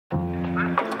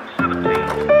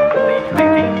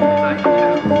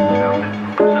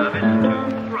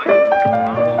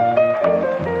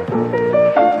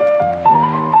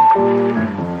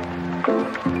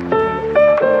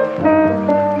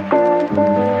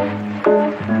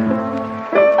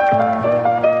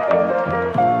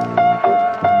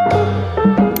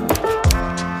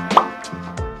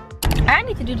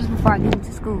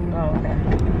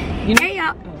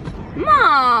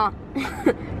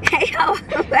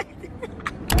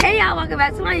welcome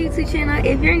back to my YouTube channel.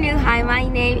 If you're new, hi, my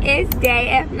name is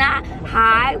Day. If not,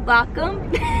 hi,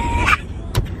 welcome.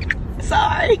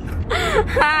 Sorry.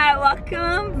 Hi,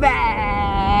 welcome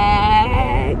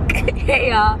back.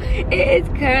 Hey y'all, it is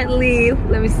currently,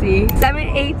 let me see,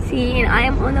 7:18 and I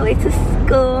am on the way to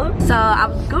school. So I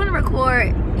was going to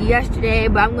record yesterday,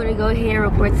 but I'm gonna go ahead and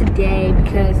record today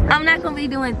because I'm not gonna be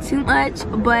doing too much,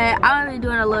 but I'm gonna be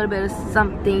doing a little bit of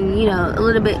something, you know, a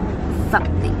little bit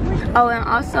something. Oh, and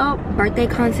also birthday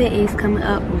content is coming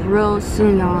up real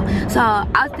soon, y'all. So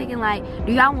I was thinking, like,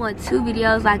 do y'all want 2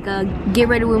 videos, like a get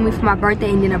ready with me for my birthday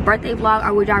and then a birthday vlog,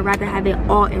 or would y'all rather have it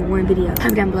all in one video?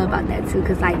 Comment down below about that too,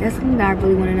 because like that's something that I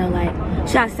really want to know. Like,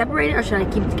 should I separate it or should I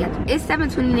keep it together? It's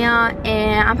 7:20 now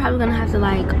and I'm probably gonna have to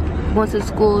like go to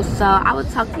school, so I will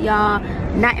talk to y'all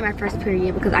not in my first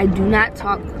period because I do not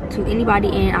talk to anybody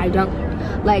and I don't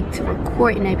like to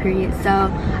record in that period. So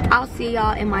I'll see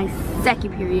y'all in my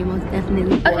second period, most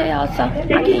definitely. Okay y'all, so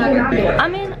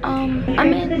I'm in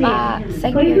my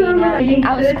second period now.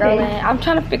 I was scrolling. I'm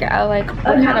trying to figure out like what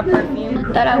kind of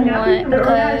perfume that I want,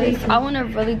 because I want a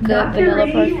really good vanilla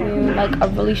perfume, like a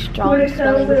really strong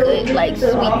smelling good, like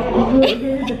sweet.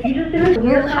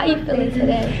 How you feeling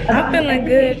today? I'm feeling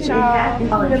good, y'all.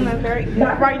 I'm feeling very good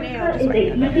right now.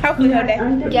 Hopefully her day.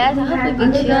 Yes, I hope it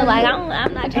be chill. Like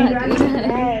I'm not trying to do that.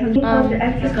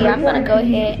 Yeah, I'm gonna go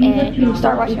ahead and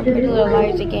start watching Pretty Little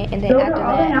Liars again, and then after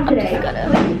that, I'm just gonna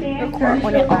record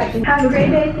on it off. Have a great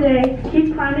day today.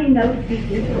 Keep climbing, no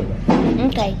excuses.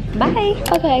 Okay, bye.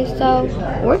 Okay, so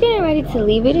we're getting ready to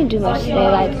leave. We didn't do much today.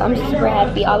 Like, I'm super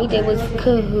happy. All we did was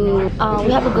Kahoot.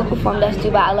 We have a group perform that's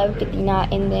due by 11:59,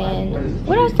 and then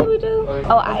what else did we do?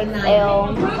 Oh,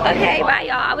 IXL. Okay, bye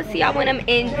y'all. I will see y'all when I'm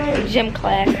in gym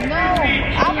class.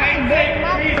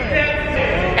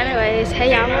 Anyways, hey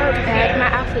y'all, we're back.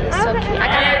 My outfit is so cute. I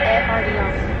got my Ed Hardy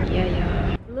on. Yeah,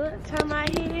 yeah. Look, turn my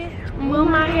head, move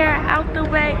my hair out the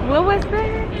way. What was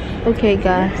that? Okay,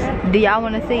 guys. Do y'all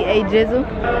want to see a jizzle?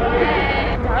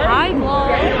 Hi, vlog.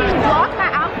 Vlog my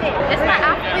outfit. This is my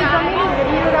outfit. You want me to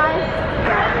video, guys?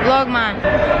 Vlog mine.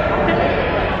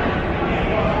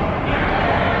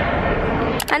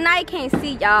 I know you can't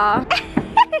see y'all.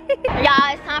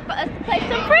 Y'all, it's time for us to play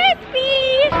some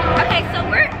frisbee. Okay, so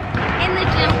we're in the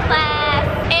gym class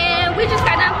and we just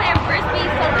got done playing frisbee,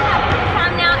 so we have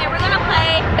time now and we're gonna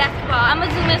play basketball. I'm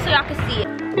gonna zoom in so y'all can see it.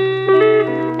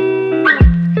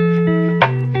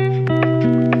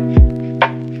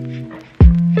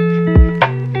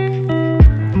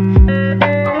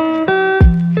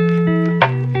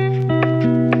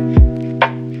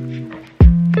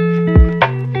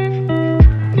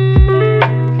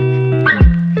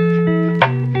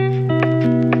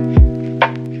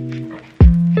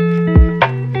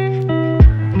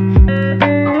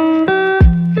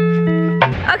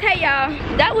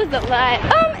 That was a lot.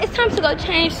 It's time to go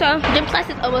change, so gym class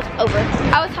is almost over.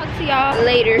 I will talk to y'all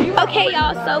later. Okay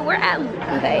y'all, so we're at,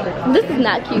 okay, this is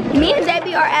not cute. Me and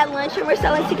Debbie are at lunch and we're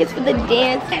selling tickets for the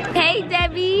dance. Hey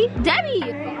Debbie.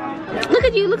 Debbie, look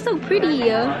at you, you look so pretty,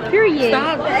 period.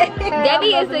 Stop.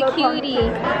 Debbie is a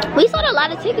cutie. We sold a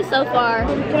lot of tickets so far.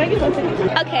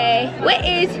 Okay, what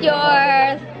is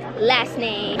your last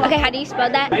name? Okay, how do you spell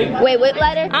that? Wait, what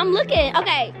letter? I'm looking,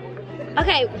 okay.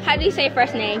 Okay, how do you say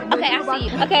first name? Okay, I see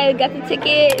you. Okay, got the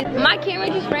ticket. My camera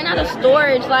just ran out of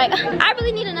storage. Like, I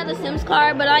really need another Sims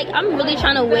card, but like, I'm really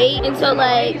trying to wait until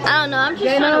like, I don't know, I'm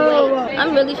just trying to wait.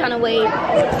 I'm really trying to wait.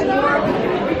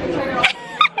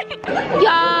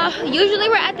 Y'all, usually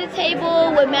we're at the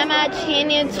table with Mama,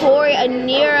 Channing, Tori,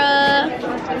 Anira,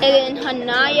 and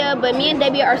Hanaya, but me and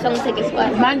Debbie are selling tickets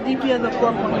for. My DP is a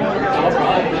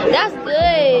 4.1. That's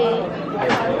good.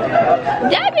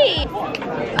 Debbie!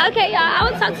 Okay, y'all, I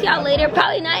will talk to y'all later.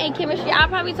 Probably not in chemistry. I'll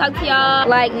probably talk to y'all,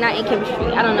 like, not in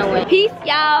chemistry. I don't know when. Peace,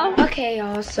 y'all. Okay,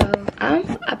 y'all, so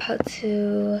I'm about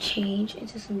to change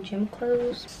into some gym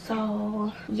clothes.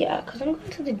 So, yeah, because I'm going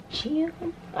to the gym.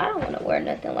 I don't want to wear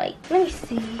nothing like, let me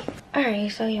see.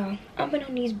 Alright, so, y'all, I'm putting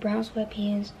on these brown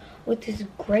sweatpants with this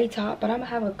gray top, but I'm going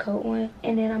to have a coat on.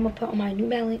 And then I'm going to put on my New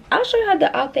Balance. I'll show y'all the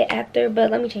outfit after,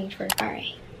 but let me change first.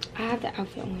 Alright. I have the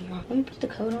outfit on, y'all. Let me put the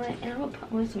coat on and I'm gonna put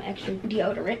on some extra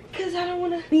deodorant because I don't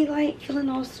want to be like feeling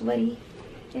all sweaty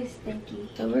and stinky.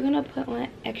 So we're gonna put on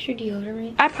extra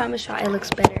deodorant. I promise y'all it looks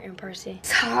better in person.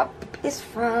 Top is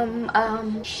from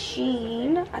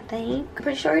Shein, I think. I'm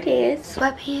pretty sure it is.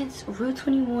 Sweatpants, Rue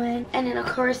 21, and then of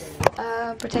course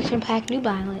protection pack, New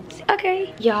Balance.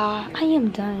 Okay, y'all, I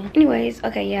am done. Anyways,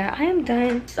 okay, yeah, I am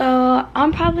done. So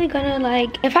I'm probably gonna,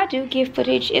 like, if I do give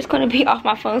footage, it's gonna be off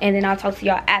my phone and then I'll talk to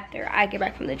y'all after I get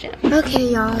back from the gym. Okay,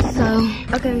 y'all, so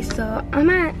I'm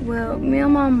at, well, me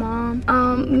and my mom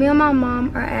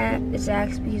are are at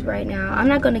Zaxby's right now. I'm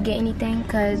not gonna get anything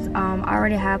because I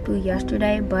already had food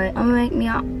yesterday, but I'm gonna make me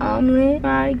an omelet when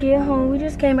I get home. We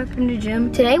just came back from the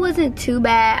gym. Today wasn't too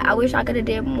bad. I wish I could have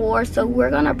did more, so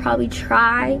we're gonna probably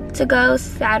try to go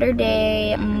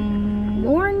Saturday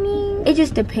morning. It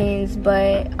just depends,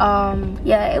 but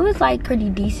yeah, it was like pretty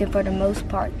decent for the most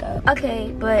part though.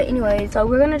 Okay, but anyway, so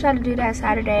we're gonna try to do that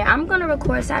Saturday. I'm gonna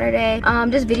record Saturday.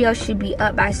 This video should be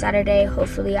up by Saturday,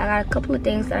 hopefully. I got a couple of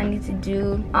things that I need to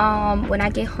do when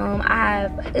I get home.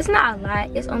 it's not a lot,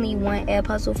 it's only one ed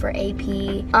puzzle for AP.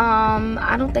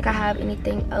 I don't think I have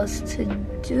anything else to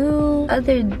do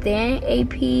other than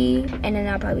AP, and then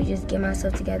I'll probably just get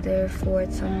myself together for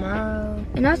tomorrow,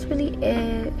 and that's really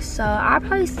it. So I'll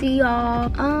probably see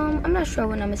y'all. I'm not sure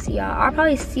when I'm gonna see y'all. I'll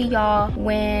probably see y'all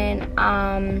when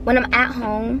I'm at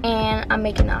home and I'm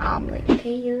making an omelet.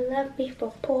 Okay, you love me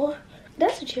for poor.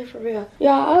 That's a chill for real.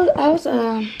 Y'all, I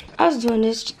was doing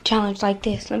this challenge like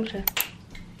this. Let me show you.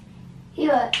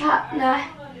 You a top notch.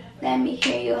 Let me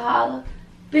hear you holler.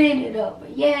 Bend it over.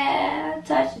 Yeah,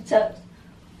 touch your toes.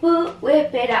 Whoop,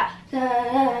 whip it out.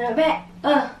 Back.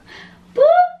 Boop.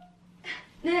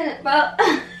 Then it broke.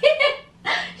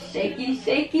 Shaky,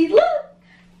 shaky, look.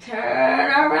 Turn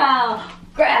around.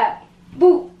 Grab.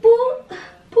 Boop, boop,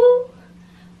 boop.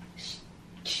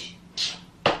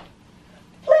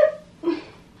 Flip.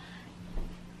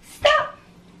 Stop.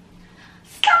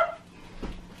 Stop.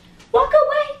 Walk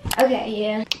away. Okay,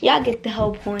 yeah. Y'all get the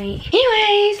whole point.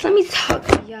 Anyways, let me talk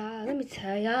to y'all. Let me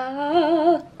tell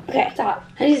y'all. Okay, stop.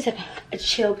 I need to take a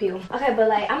chill pill. Okay, but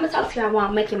like, I'm gonna talk to y'all while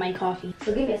I'm making my coffee.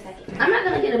 So give me a second. I'm not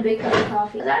gonna get a big cup of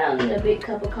coffee because I don't need a big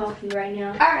cup of coffee right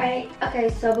now. Alright, okay,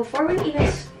 so before we even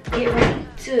get ready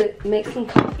to make some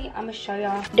coffee, I'm gonna show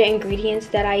y'all the ingredients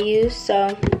that I use.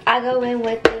 So I go in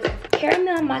with this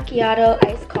caramel macchiato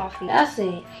iced coffee. That's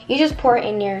it. You just pour it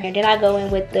in there, and then I go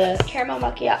in with the caramel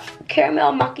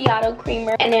macchiato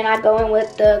creamer, and then I go in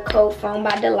with the cold foam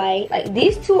by Delight. Like,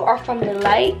 these two are from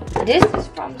Delight. This is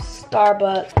from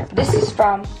Starbucks. This is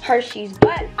from Hershey's.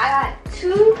 But I got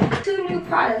two new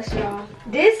products, y'all.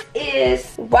 This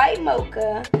is white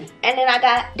mocha, and then I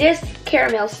got this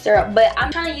caramel syrup, but I'm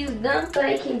trying to use them so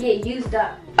they can get used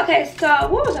up. Okay, so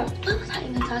what was I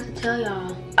even trying to tell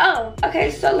y'all? Oh,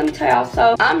 okay, so let me tell y'all.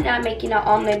 So I'm not making an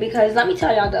omelet because, let me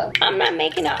tell y'all though, I'm not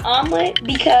making an omelet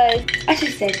because I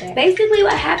just said that. Basically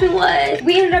what happened was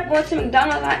we ended up going to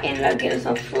McDonald's. I ended up getting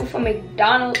some food from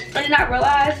McDonald's, and then I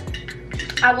realized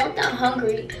I wasn't that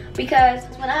hungry because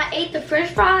when I ate the french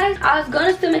fries, I was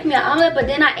gonna still make me an omelet, but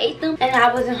then I ate them and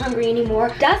I wasn't hungry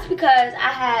anymore. That's because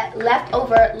I had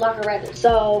leftover lacquerettas.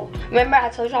 So remember I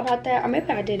told y'all about that, or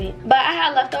maybe I didn't, but I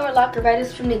had leftover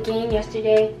lacquerettas from the game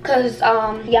yesterday because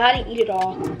yeah, I didn't eat it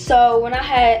all. So when I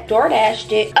had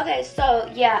DoorDashed it, okay, so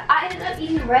yeah, I ended up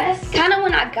eating the rest kind of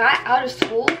when I got out of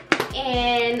school,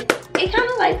 and it kind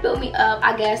of like built me up,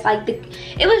 I guess. Like,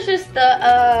 it was just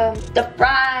the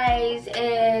fries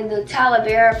and the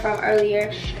Talavera from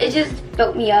earlier. It just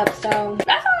built me up. So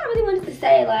that's all I really wanted to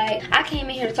say. Like, I came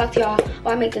in here to talk to y'all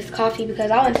while I make this coffee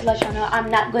because I wanted to let y'all know I'm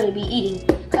not going to be eating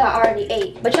because I already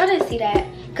ate. But y'all didn't see that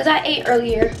because I ate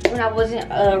earlier when I wasn't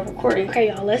recording. Okay,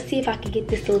 y'all, let's see if I can get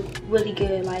this to look really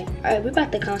good. Like, all right, we're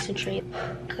about to concentrate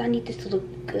because I need this to look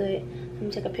good. Let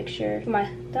me take a picture for my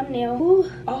thumbnail.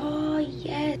 Ooh. Oh,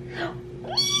 yes.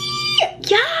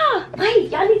 Yeah. Wait,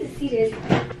 y'all need to see this.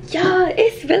 Y'all,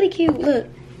 it's really cute. Look.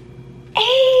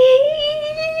 Hey.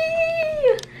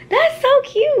 That's so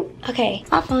cute. Okay,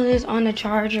 my phone is on the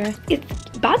charger.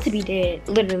 It's about to be dead,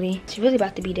 literally. It's really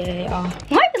about to be dead, y'all.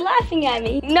 Why are you laughing at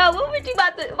me? No, why would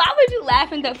you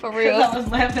laughing though, for real? I was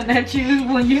laughing at you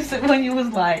when you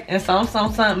was like, and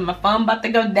something, my phone about to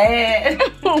go dead.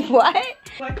 What?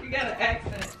 Like, you got an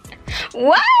accent.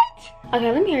 What?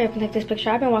 Okay, let me hurry up and take this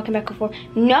picture. I've been walking back and forth.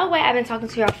 No way I've been talking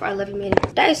to y'all for 11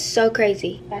 minutes. That is so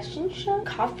crazy. Fashion show?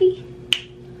 Coffee?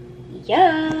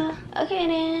 Yeah. Okay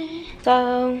then.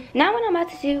 So now what I'm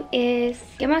about to do is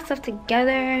get myself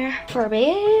together for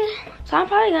bed. So I'm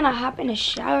probably gonna hop in the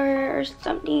shower or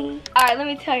something. All right, let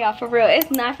me tell y'all for real. It's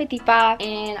 9:55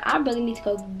 and I really need to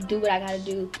go do what I gotta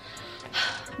do.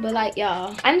 But like,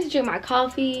 y'all, I need to drink my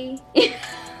coffee.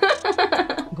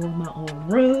 Go in my own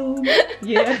room.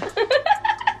 Yeah.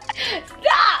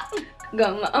 Stop.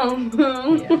 Go in my own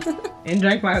room. Yeah. And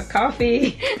drink my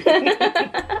coffee.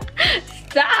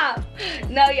 Stop.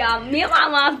 No, y'all, me and my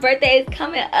mom's birthday is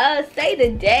coming up. Say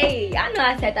the date. I know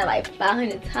I said that like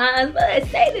 500 times, but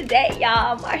say the date,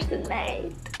 y'all. March the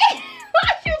 9th.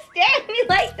 Why'd you stare at me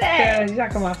like that? Cause y'all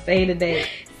come on, say the date.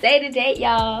 Say the date,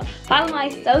 y'all. Follow my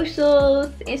socials,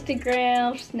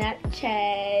 Instagram,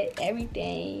 Snapchat,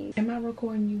 everything. Am I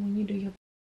recording you when you do your...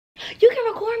 You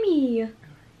can record me.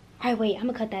 Alright, wait, I'm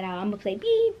gonna cut that out. I'm gonna say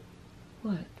beep.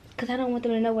 What? Cause I don't want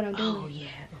them to know what I'm doing. Oh yeah.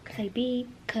 Okay. Say beep.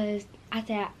 Cause I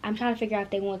said I'm trying to figure out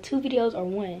if they want 2 videos or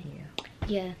 1.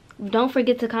 Yeah. Don't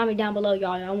forget to comment down below,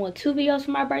 y'all. Y'all want 2 videos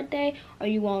for my birthday, or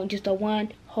you want just a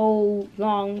 1 whole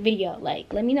long video?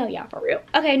 Like, let me know, y'all, for real.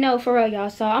 Okay, no, for real, y'all.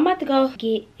 So I'm about to go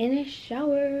get in the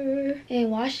shower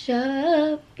and wash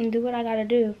up and do what I gotta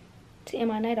do to end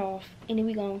my night off. And then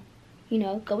we gonna, you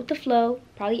know, go with the flow.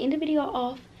 Probably end the video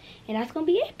off. And that's gonna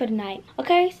be it for tonight.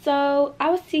 Okay, so I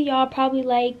will see y'all probably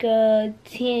like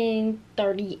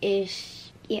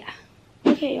 10:30-ish. Yeah.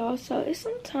 Okay, y'all, so it's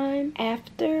some time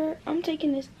after I'm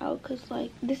taking this out because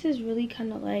like this is really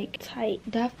kind of like tight.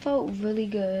 That felt really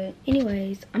good.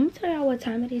 Anyways, I'm gonna tell y'all what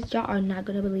time it is. Y'all are not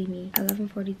gonna believe me.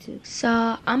 11:42.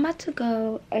 So I'm about to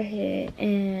go ahead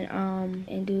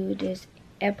and do this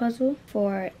air puzzle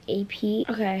for AP.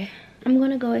 Okay, I'm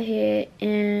gonna go ahead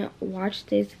and watch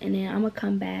this, and then I'm gonna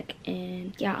come back,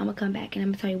 and yeah, I'm gonna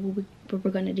tell you what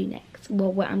we're gonna do next.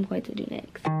 Well, what I'm going to do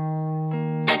next.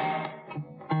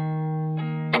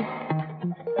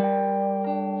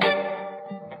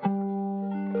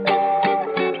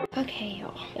 Okay,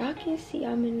 y'all can see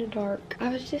I'm in the dark. I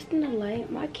was just in the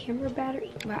light. My camera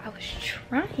battery, well, I was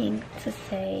trying to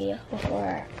say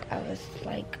before I was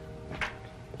like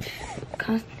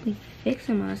constantly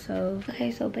fixing myself.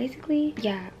 Okay, so basically,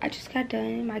 yeah, I just got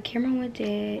done. My camera went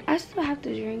dead. I still have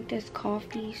to drink this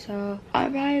coffee, so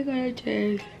I'm probably gonna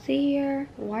just sit here,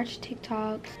 watch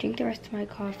TikToks, drink the rest of my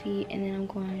coffee, and then I'm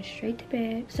going straight to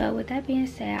bed. So with that being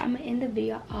said, I'm gonna end the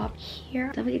video off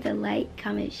here. Don't forget to like,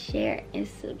 comment, share, and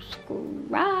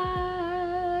subscribe,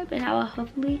 and I will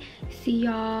hopefully see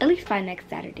y'all at least by next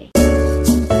Saturday.